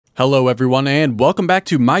Hello everyone and welcome back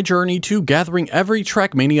to my journey to gathering every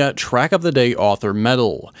Trackmania Track of the Day author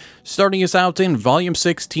medal. Starting us out in volume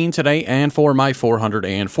 16 today, and for my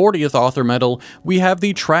 440th author medal, we have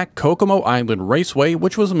the track Kokomo Island Raceway,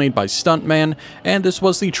 which was made by Stuntman, and this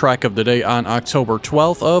was the track of the day on October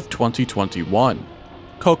 12th of 2021.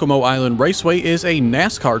 Kokomo Island Raceway is a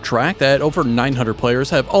NASCAR track that over 900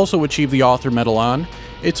 players have also achieved the author medal on.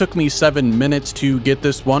 It took me 7 minutes to get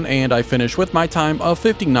this one, and I finished with my time of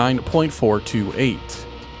 59.428.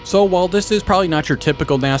 So while this is probably not your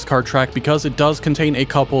typical NASCAR track because it does contain a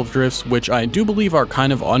couple of drifts which I do believe are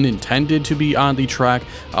kind of unintended to be on the track,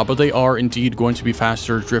 but they are indeed going to be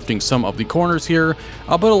faster drifting some of the corners here,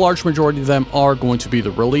 but a large majority of them are going to be the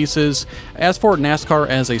releases. As for NASCAR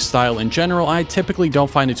as a style in general, I typically don't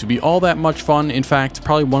find it to be all that much fun. In fact,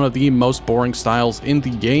 probably one of the most boring styles in the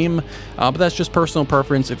game, but that's just personal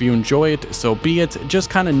preference. If you enjoy it, so be it. Just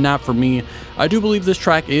kind of not for me. I do believe this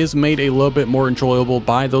track is made a little bit more enjoyable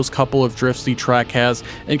by those couple of drifts the track has,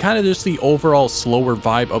 and kind of just the overall slower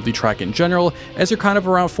vibe of the track in general, as you're kind of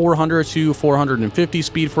around 400 to 450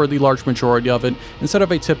 speed for the large majority of it, instead of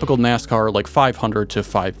a typical NASCAR like 500 to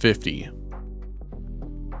 550.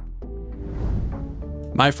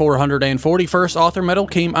 My 441st author medal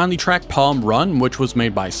came on the track Palm Run, which was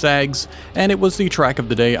made by Sags, and it was the track of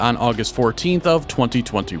the day on August 14th of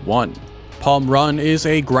 2021. Palm Run is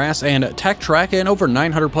a grass and tech track, and over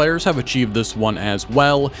 900 players have achieved this one as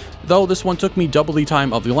well, though this one took me double the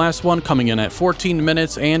time of the last one, coming in at 14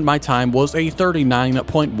 minutes, and my time was a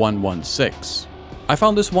 39.116. I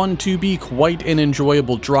found this one to be quite an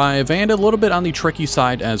enjoyable drive and a little bit on the tricky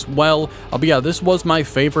side as well, but yeah, this was my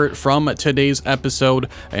favorite from today's episode,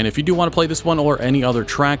 and if you do want to play this one or any other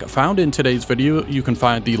track found in today's video, you can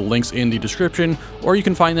find the links in the description, or you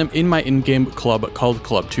can find them in my in-game club called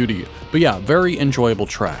Club Teuty. But yeah, very enjoyable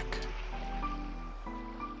track.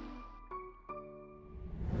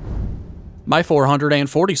 My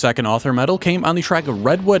 442nd author medal came on the track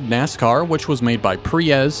Redwood Nascar, which was made by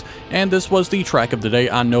Krios, and this was the track of the day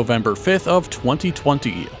on November 5th of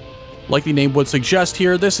 2020. Like the name would suggest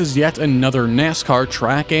here, this is yet another NASCAR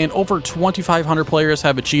track, and over 2,500 players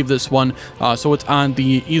have achieved this one, so it's on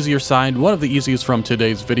the easier side, one of the easiest from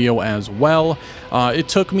today's video as well. It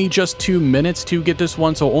took me just 2 minutes to get this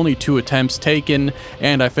one, so only 2 attempts taken,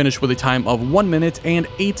 and I finished with a time of 1 minute and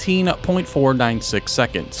 18.496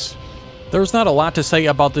 seconds. There's not a lot to say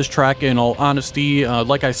about this track in all honesty.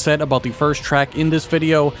 Like I said about the first track in this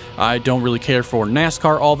video, I don't really care for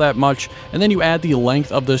NASCAR all that much, and then you add the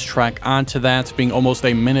length of this track onto that, being almost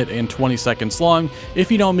 1 minute and 20 seconds long. If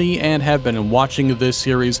you know me and have been watching this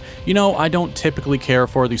series, you know I don't typically care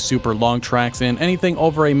for the super long tracks, and anything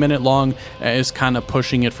over 1 minute long is kind of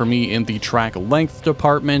pushing it for me in the track length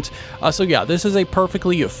department. So yeah, this is a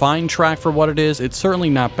perfectly fine track for what it is. It's certainly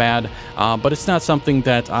not bad, but it's not something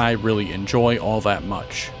that I really enjoy all that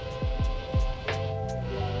much.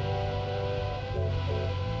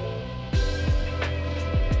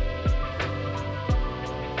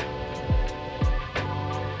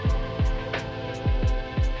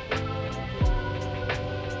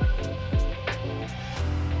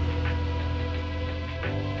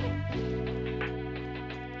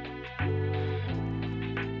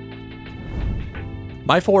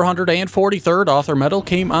 My 443rd author medal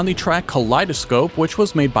came on the track Kaleidoscope, which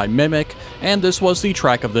was made by Mimic, and this was the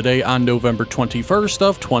track of the day on November 21st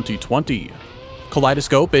of 2020.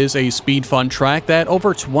 Kaleidoscope is a speed fun track that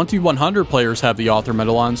over 2,100 players have the author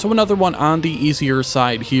medal on, so another one on the easier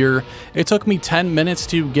side here. It took me 10 minutes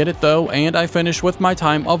to get it though, and I finished with my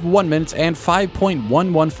time of 1 minute and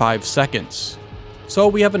 5.115 seconds. So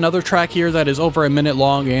we have another track here that is over 1 minute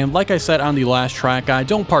long, and like I said on the last track, I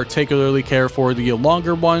don't particularly care for the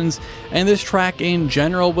longer ones, and this track in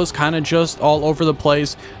general was kind of just all over the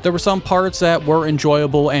place. There were some parts that were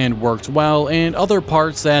enjoyable and worked well, and other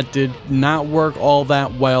parts that did not work all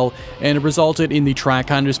that well, and it resulted in the track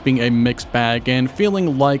kind of just being a mixed bag and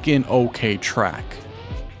feeling like an okay track.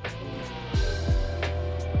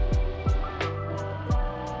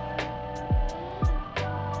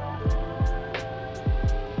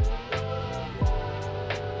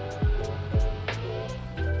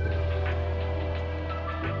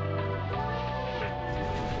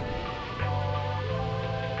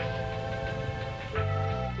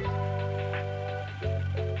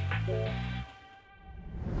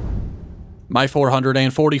 My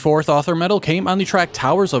 444th author medal came on the track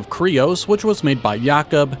Towers of Krios, which was made by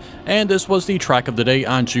Jakob, and this was the track of the day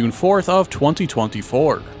on June 4th of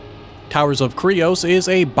 2024. Towers of Krios is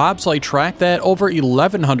a bobsleigh track that over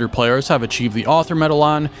 1,100 players have achieved the author medal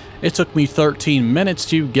on. It took me 13 minutes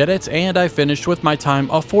to get it, and I finished with my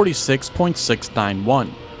time of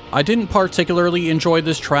 46.691. I didn't particularly enjoy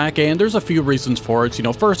this track, and there's a few reasons for it.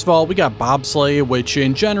 First of all, we got bobsleigh, which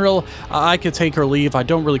in general, I could take or leave. I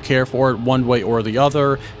don't really care for it one way or the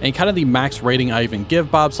other, and kind of the max rating I even give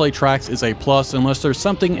bobsleigh tracks is A+, unless there's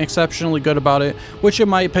something exceptionally good about it, which in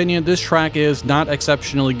my opinion, this track is not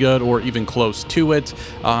exceptionally good or even close to it.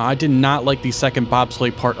 I did not like the second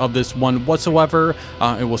bobsleigh part of this one whatsoever.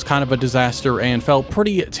 It was kind of a disaster and felt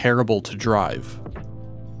pretty terrible to drive.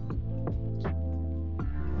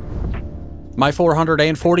 My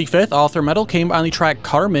 445th author medal came on the track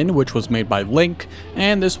Carmin, which was made by Link,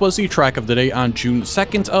 and this was the track of the day on June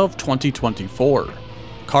 2nd of 2024.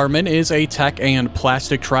 Carmin is a tech and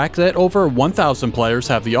plastic track that over 1,000 players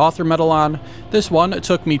have the author medal on. This one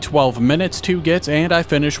took me 12 minutes to get, and I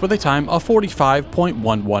finished with a time of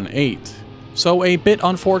 45.118. So a bit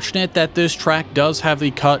unfortunate that this track does have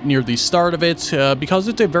the cut near the start of it, because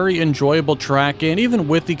it's a very enjoyable track, and even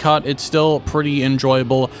with the cut, it's still pretty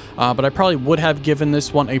enjoyable, but I probably would have given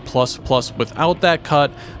this one a ++ without that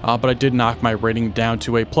cut, but I did knock my rating down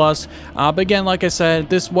to a+. But again, like I said,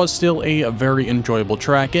 this was still a very enjoyable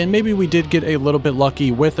track, and maybe we did get a little bit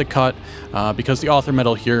lucky with the cut, because the author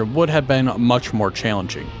medal here would have been much more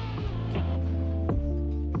challenging.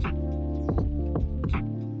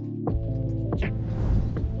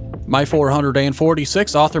 My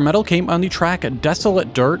 446th author medal came on the track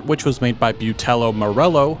DesolateDirt, which was made by Butello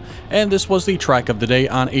Morello, and this was the track of the day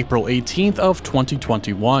on April 18th of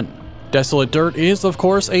 2021. DesolateDirt is, of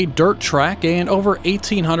course, a dirt track, and over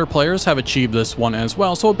 1,800 players have achieved this one as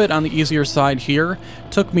well, so a bit on the easier side here.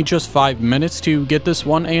 Took me just 5 minutes to get this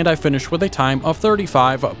one, and I finished with a time of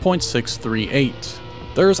 35.638.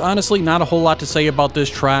 There's honestly not a whole lot to say about this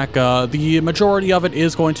track. The majority of it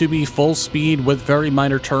is going to be full speed with very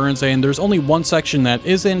minor turns, and there's only one section that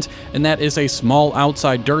isn't, and that is a small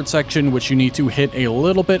outside dirt section which you need to hit a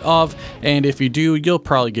little bit of, and if you do, you'll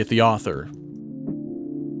probably get the author.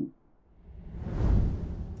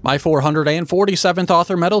 My 447th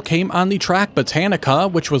author medal came on the track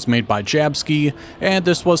Botanica, which was made by Jabski, and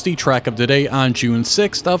this was the track of the day on June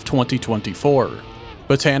 6th of 2024.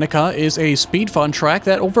 Botanica is a speed fun track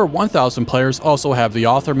that over 1,000 players also have the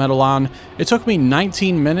author medal on. It took me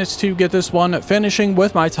 19 minutes to get this one, finishing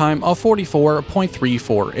with my time of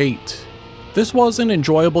 44.348. This was an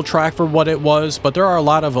enjoyable track for what it was, but there are a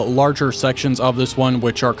lot of larger sections of this one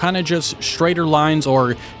which are kind of just straighter lines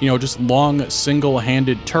or, just long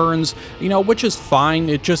single-handed turns, which is fine.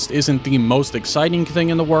 It just isn't the most exciting thing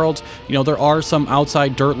in the world. There are some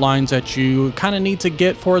outside dirt lines that you kind of need to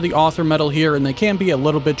get for the author medal here, and they can be a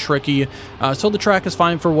little bit tricky. So the track is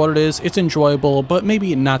fine for what it is. It's enjoyable, but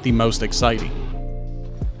maybe not the most exciting.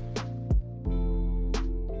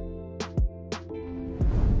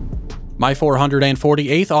 My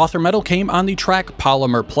 448th author medal came on the track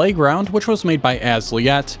Polymer Playground, which was made by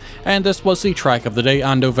Azliet, and this was the track of the day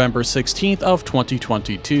on November 16th of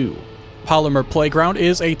 2022. Polymer Playground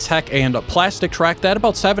is a tech and plastic track that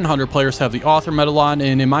about 700 players have the author medal on,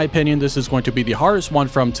 and in my opinion, this is going to be the hardest one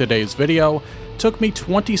from today's video. Took me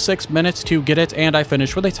 26 minutes to get it, and I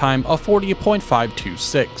finished with a time of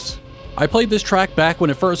 40.526. I played this track back when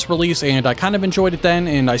it first released, and I kind of enjoyed it then,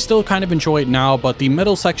 and I still kind of enjoy it now, but the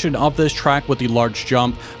middle section of this track with the large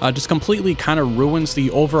jump just completely kind of ruins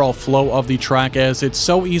the overall flow of the track, as it's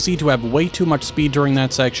so easy to have way too much speed during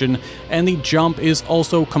that section, and the jump is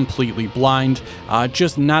also completely blind.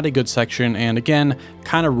 Just not a good section, and again,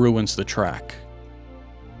 kind of ruins the track.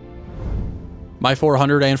 My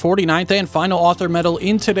 449th and final author medal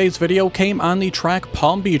in today's video came on the track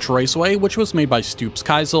Palm Beach Raceway, which was made by Stoops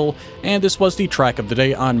Keisel, and this was the track of the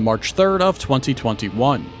day on March 3rd of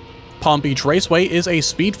 2021. Palm Beach Raceway is a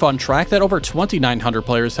speed fun track that over 2,900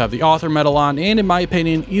 players have the author medal on, and in my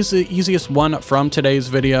opinion is the easiest one from today's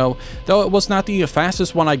video, though it was not the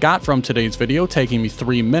fastest one I got from today's video, taking me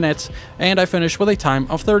 3 minutes, and I finished with a time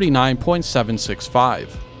of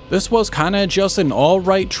 39.765. This was kind of just an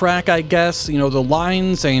alright track, I guess. The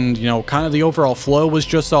lines and, kind of the overall flow was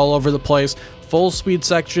just all over the place. Full speed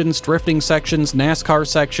sections, drifting sections, NASCAR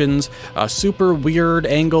sections, super weird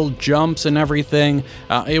angled jumps and everything.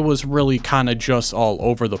 It was really kind of just all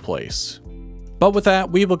over the place. But with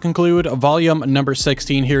that, we will conclude volume number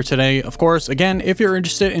 16 here today. Of course, again, if you're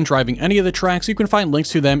interested in driving any of the tracks, you can find links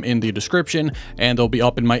to them in the description, and they'll be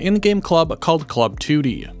up in my in-game club called Club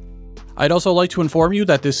Teuty. I'd also like to inform you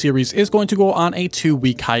that this series is going to go on a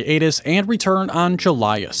 2-week hiatus and return on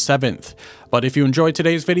July 7th. But if you enjoyed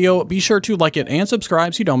today's video, be sure to like it and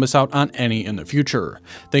subscribe so you don't miss out on any in the future.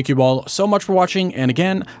 Thank you all so much for watching, and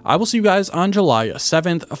again, I will see you guys on July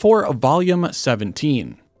 7th for volume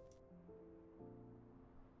 17.